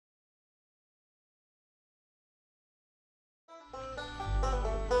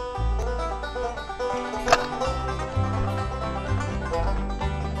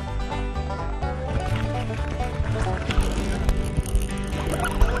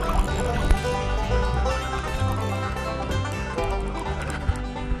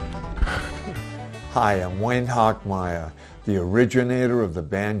Hi, I'm Wayne Hockmeyer, the originator of the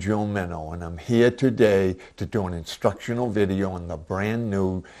Banjo minnow, and I'm here today to do an instructional video on the brand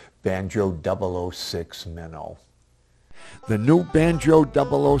new Banjo 006 minnow. The new Banjo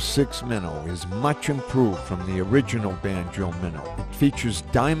 006 minnow is much improved from the original Banjo minnow. It features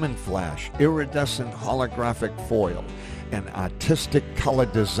diamond flash, iridescent holographic foil, and artistic color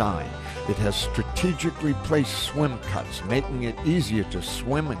design. It has strategically placed swim cuts, making it easier to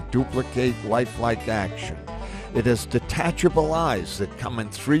swim and duplicate lifelike action. It has detachable eyes that come in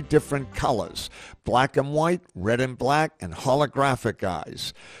 3 different colors: black and white, red and black, and holographic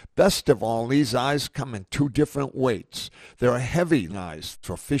eyes. Best of all, these eyes come in 2 different weights. There are heavy eyes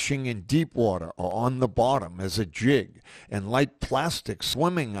for fishing in deep water or on the bottom as a jig, and light plastic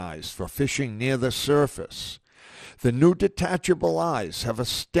swimming eyes for fishing near the surface. The new detachable eyes have a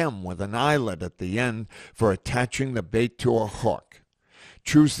stem with an eyelet at the end for attaching the bait to a hook.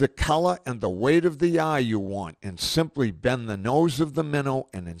 Choose the color and the weight of the eye you want and simply bend the nose of the minnow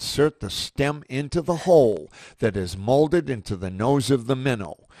and insert the stem into the hole that is molded into the nose of the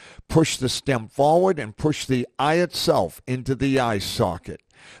minnow. Push the stem forward and push the eye itself into the eye socket.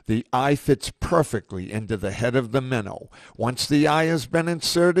 The eye fits perfectly into the head of the minnow. Once the eye has been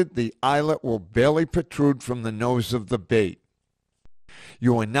inserted, the eyelet will barely protrude from the nose of the bait.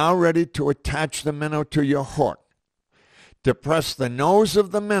 You are now ready to attach the minnow to your hook. Depress the nose of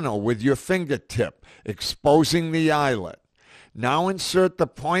the minnow with your fingertip, exposing the eyelet. Now insert the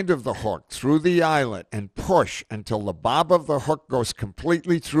point of the hook through the eyelet and push until the bob of the hook goes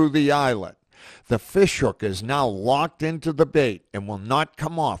completely through the eyelet. The fish hook is now locked into the bait and will not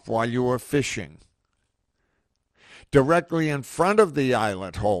come off while you are fishing. Directly in front of the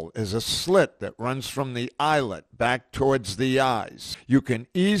eyelet hole is a slit that runs from the eyelet back towards the eyes. You can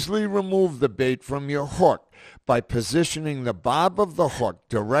easily remove the bait from your hook by positioning the bob of the hook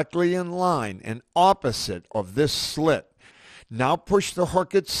directly in line and opposite of this slit. Now push the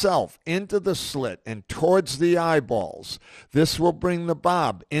hook itself into the slit and towards the eyeballs. This will bring the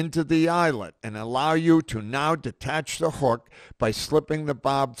bob into the eyelet and allow you to now detach the hook by slipping the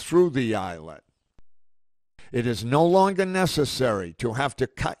bob through the eyelet. It is no longer necessary to have to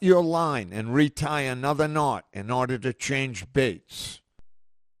cut your line and retie another knot in order to change baits.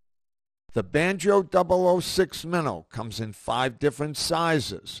 The Banjo 006 minnow comes in 5 different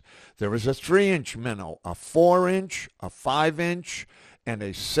sizes. There is a 3-inch minnow, a 4-inch, a 5-inch, and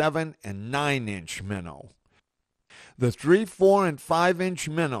a 7 and 9-inch minnow. The 3, 4, and 5-inch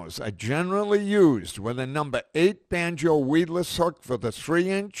minnows are generally used with a number 8 Banjo weedless hook for the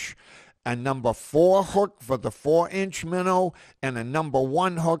 3-inch, a number 4 hook for the 4-inch minnow, and a number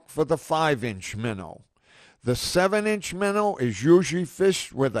 1 hook for the 5-inch minnow. The 7-inch minnow is usually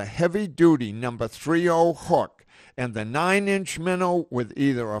fished with a heavy-duty number 3/0 hook, and the 9-inch minnow with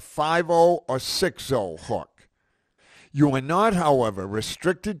either a 5/0 or 6/0 hook. You are not, however,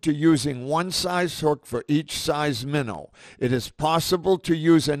 restricted to using one size hook for each size minnow. It is possible to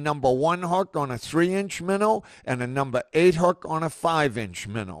use a number 1 hook on a 3-inch minnow and a number 8 hook on a 5-inch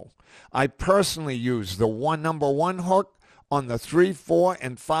minnow. I personally use the number 1 hook on the 3, 4,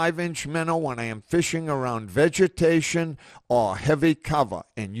 and 5-inch minnow when I am fishing around vegetation or heavy cover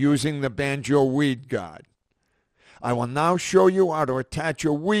and using the Banjo weed guard. I will now show you how to attach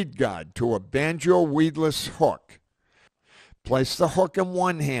a weed guard to a Banjo weedless hook. Place the hook in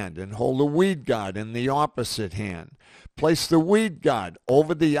one hand and hold the weed guard in the opposite hand. Place the weed guard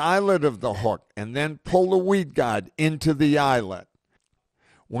over the eyelet of the hook and then pull the weed guard into the eyelet.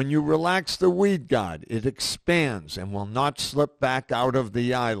 When you relax the weed guard, it expands and will not slip back out of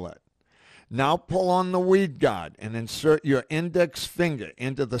the eyelet. Now pull on the weed guard and insert your index finger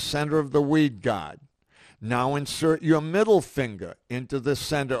into the center of the weed guard. Now insert your middle finger into the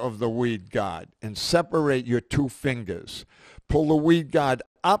center of the weed guard and separate your 2 fingers. Pull the weed guard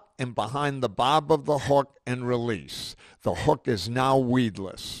up and behind the bob of the hook and release. The hook is now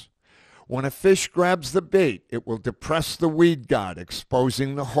weedless. When a fish grabs the bait, it will depress the weed guard,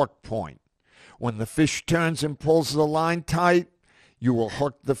 exposing the hook point. When the fish turns and pulls the line tight, you will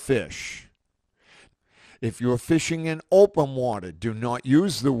hook the fish. If you are fishing in open water, do not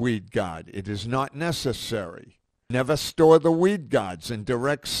use the weed guard. It is not necessary. Never store the weed guards in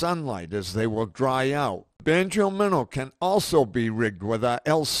direct sunlight as they will dry out. Banjo minnow can also be rigged with our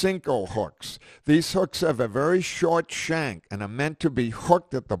El Cinco hooks. These hooks have a very short shank and are meant to be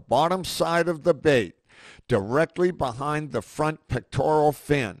hooked at the bottom side of the bait, directly behind the front pectoral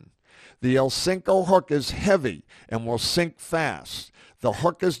fin. The El Cinco hook is heavy and will sink fast. The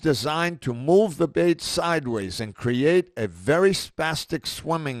hook is designed to move the bait sideways and create a very spastic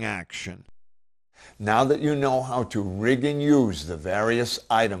swimming action. Now that you know how to rig and use the various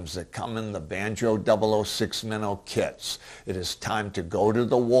items that come in the Banjo 006 minnow kits, it is time to go to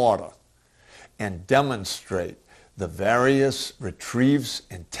the water and demonstrate the various retrieves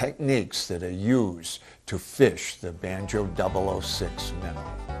and techniques that are used to fish the Banjo 006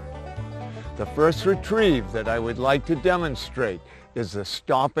 minnow. The first retrieve that I would like to demonstrate is the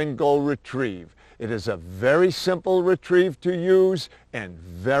stop and go retrieve. It is a very simple retrieve to use and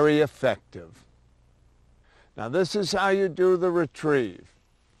very effective. Now this is how you do the retrieve.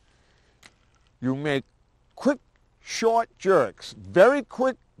 You make quick, short jerks, very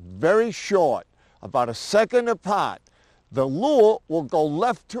quick, very short, about a second apart. The lure will go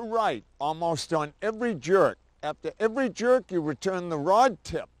left to right almost on every jerk. After every jerk, you return the rod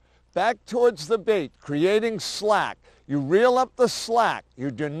tip back towards the bait, creating slack. You reel up the slack.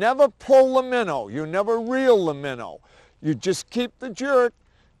 You do never pull the minnow. You never reel the minnow. You just keep the jerk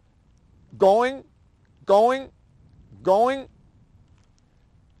going, going, going.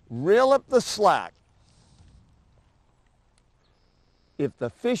 Reel up the slack. If the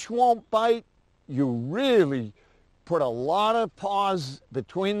fish won't bite, you really put a lot of pause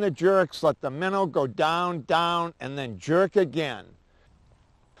between the jerks. Let the minnow go down, down, and then jerk again.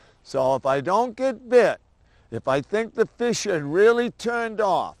 So if I don't get bit, if I think the fish had really turned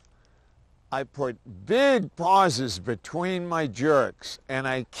off, I put big pauses between my jerks, and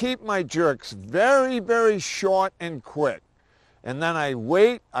I keep my jerks very, very short and quick. And then I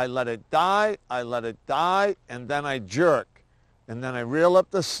wait, I let it die, and then I jerk. And then I reel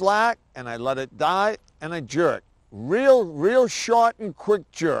up the slack, and I let it die, and I jerk. Real short and quick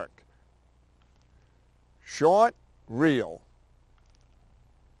jerk. Short, reel.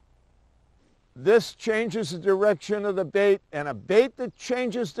 This changes the direction of the bait, and a bait that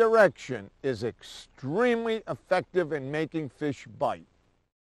changes direction is extremely effective in making fish bite.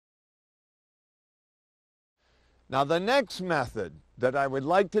 Now the next method that I would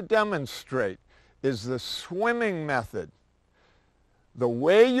like to demonstrate is the swimming method. The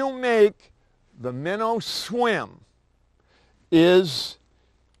way you make the minnow swim is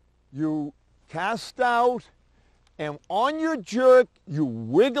you cast out, and on your jerk, you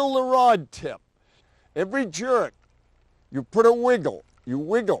wiggle the rod tip. Every jerk, you put a wiggle, you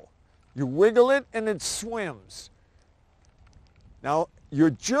wiggle. You wiggle it and it swims. Now, your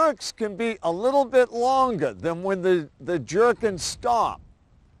jerks can be a little bit longer than when the jerk and stop.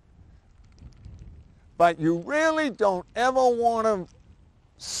 But you really don't ever want to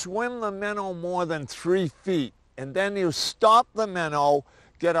swim the minnow more than 3 feet. And then you stop the minnow,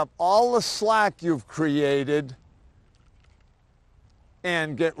 get up all the slack you've created,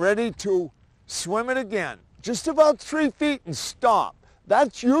 and get ready to swim it again. Just about 3 feet and stop.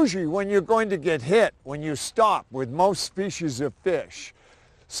 That's usually when you're going to get hit, when you stop with most species of fish.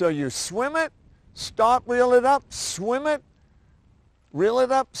 So you swim it, stop, reel it up, swim it, reel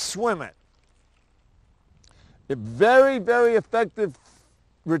it up, swim it. A very, very effective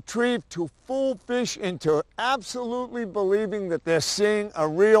retrieve to fool fish into absolutely believing that they're seeing a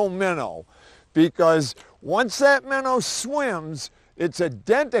real minnow. Because once that minnow swims, it's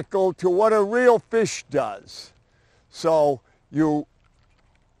identical to what a real fish does. So you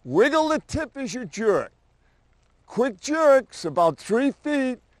wiggle the tip as you jerk. Quick jerks, about 3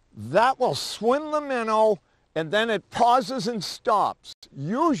 feet, that will swim the minnow, and then it pauses and stops.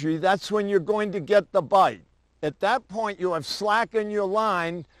 Usually that's when you're going to get the bite. At that point you have slack in your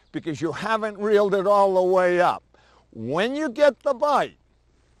line because you haven't reeled it all the way up. When you get the bite,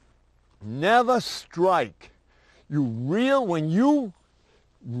 never strike. You reel, when you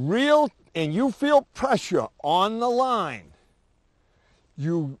reel and you feel pressure on the line,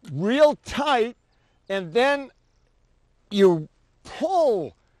 you reel tight and then you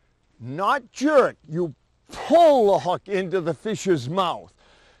pull, not jerk, you pull the hook into the fish's mouth.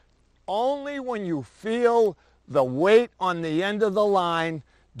 Only when you feel the weight on the end of the line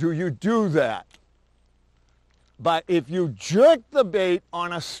do you do that. But if you jerk the bait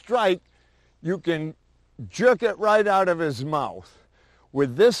on a strike, you can jerk it right out of his mouth.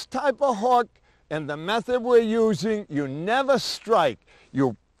 With this type of hook and the method we're using, you never strike.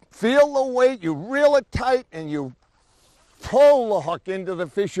 You feel the weight, you reel it tight, and you pull the hook into the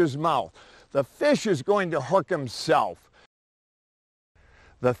fish's mouth. The fish is going to hook himself.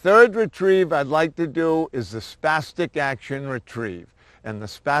 The third retrieve I'd like to do is the spastic action retrieve. And the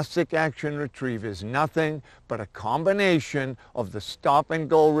spastic action retrieve is nothing but a combination of the stop and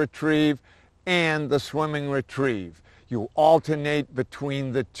go retrieve and the swimming retrieve. You alternate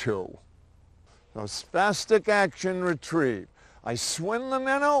between the two. So spastic action retrieve. I swim the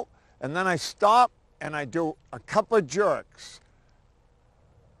minnow and then I stop and I do a couple of jerks.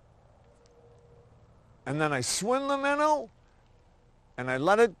 and then I swim the minnow, and I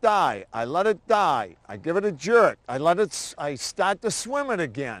let it die. I let it die. I give it a jerk. I start to swim it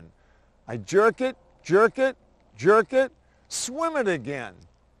again. I jerk it, jerk it, jerk it, swim it again.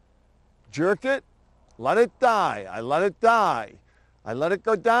 Jerk it, let it die. I let it die. I let it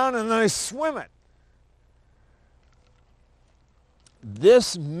go down, and then I swim it.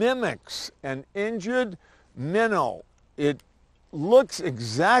 This mimics an injured minnow. It looks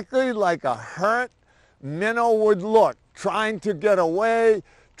exactly like a hurt minnow would look, trying to get away,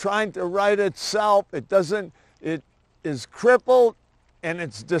 trying to right itself. It is crippled and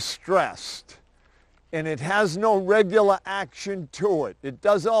it's distressed. And it has no regular action to it. It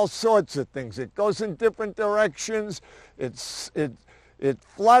does all sorts of things. It goes in different directions. It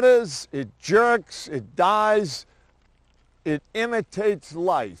flutters, it jerks, it dies. It imitates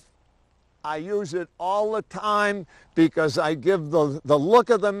life. I use it all the time because I give the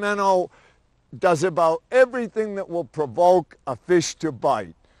look of the minnow does about everything that will provoke a fish to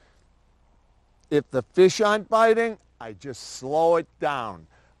bite. If the fish aren't biting, I just slow it down.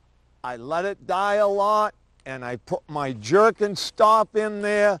 I let it die a lot, and I put my jerk and stop in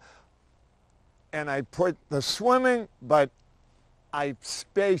there, and I put the swimming, but I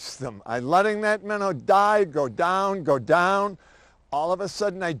space them. I'm letting that minnow die, go down, go down. All of a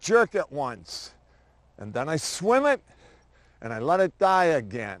sudden, I jerk it once, and then I swim it, and I let it die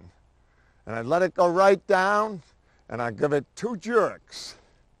again. And I let it go right down, and I give it 2 jerks.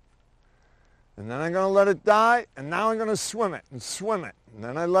 And then I'm going to let it die, and now I'm going to swim it, and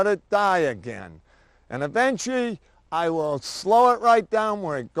then I let it die again. And eventually, I will slow it right down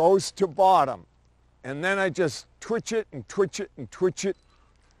where it goes to bottom. And then I just twitch it and twitch it and twitch it.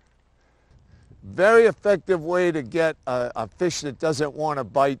 Very effective way to get a fish that doesn't want to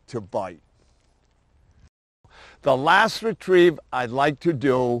bite. The last retrieve I'd like to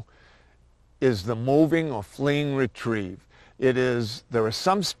do is the moving or fleeing retrieve. There are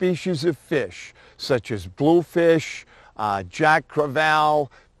some species of fish, such as bluefish, jack crevalle,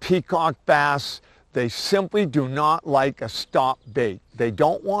 peacock bass. They simply do not like a stop bait. They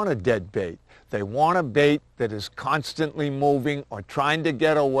don't want a dead bait. They want a bait that is constantly moving or trying to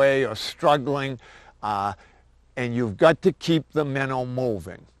get away or struggling, and you've got to keep the minnow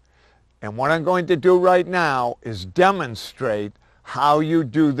moving. And what I'm going to do right now is demonstrate how you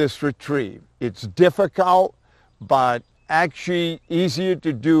do this retrieve. It's difficult, but actually easier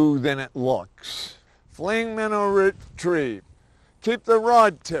to do than it looks. Fleeing minnow retrieve. Keep the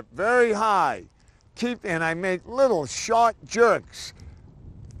rod tip very high. And I make little short jerks.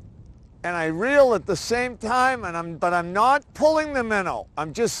 And I reel at the same time, but I'm not pulling the minnow.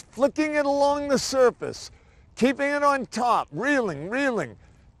 I'm just flicking it along the surface, keeping it on top, reeling,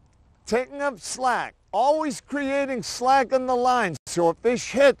 taking up slack, always creating slack in the line. So if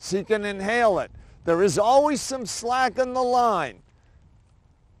fish hits, he can inhale it. There is always some slack in the line.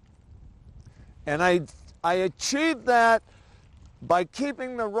 And I achieve that by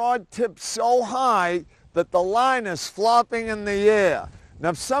keeping the rod tip so high that the line is flopping in the air. Now,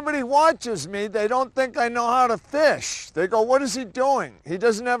 if somebody watches me, they don't think I know how to fish. They go, what is he doing? He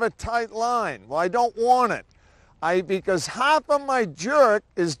doesn't have a tight line. Well, I don't want it. Because half of my jerk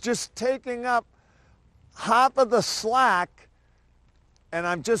is just taking up half of the slack, and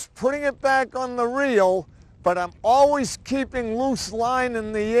I'm just putting it back on the reel, but I'm always keeping loose line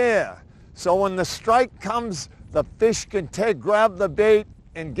in the air. So when the strike comes, the fish can grab the bait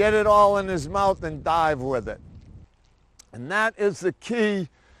and get it all in his mouth and dive with it. And that is the key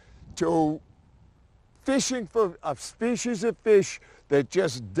to fishing for a species of fish that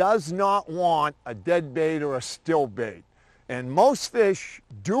just does not want a dead bait or a still bait. And most fish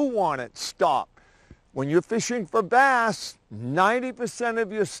do want it stopped. When you're fishing for bass, 90%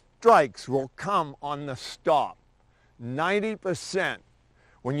 of your strikes will come on the stop. 90%.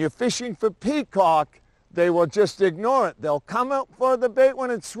 When you're fishing for peacock, they will just ignore it. They'll come up for the bait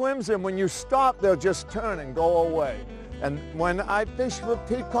when it swims, and when you stop, they'll just turn and go away. And when I fish for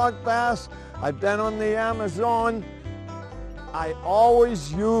peacock bass, I've been on the Amazon, I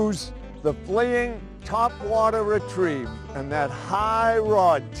always use the fleeing topwater retrieve and that high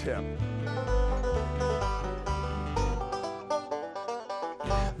rod tip.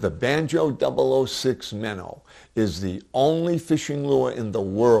 The Banjo 006 minnow is the only fishing lure in the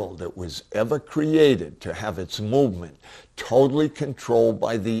world that was ever created to have its movement totally controlled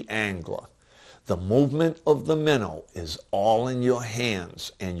by the angler. The movement of the minnow is all in your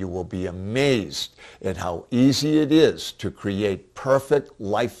hands, and you will be amazed at how easy it is to create perfect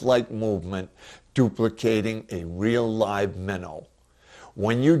lifelike movement duplicating a real live minnow.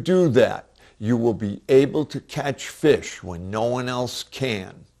 When you do that, you will be able to catch fish when no one else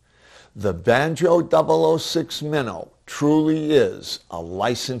can. The Banjo 006 minnow truly is a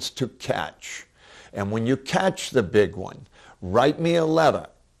license to catch. And when you catch the big one, write me a letter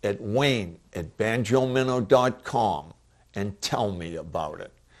at wayne@banjominnow.com and tell me about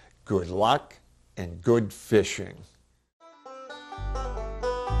it. Good luck and good fishing.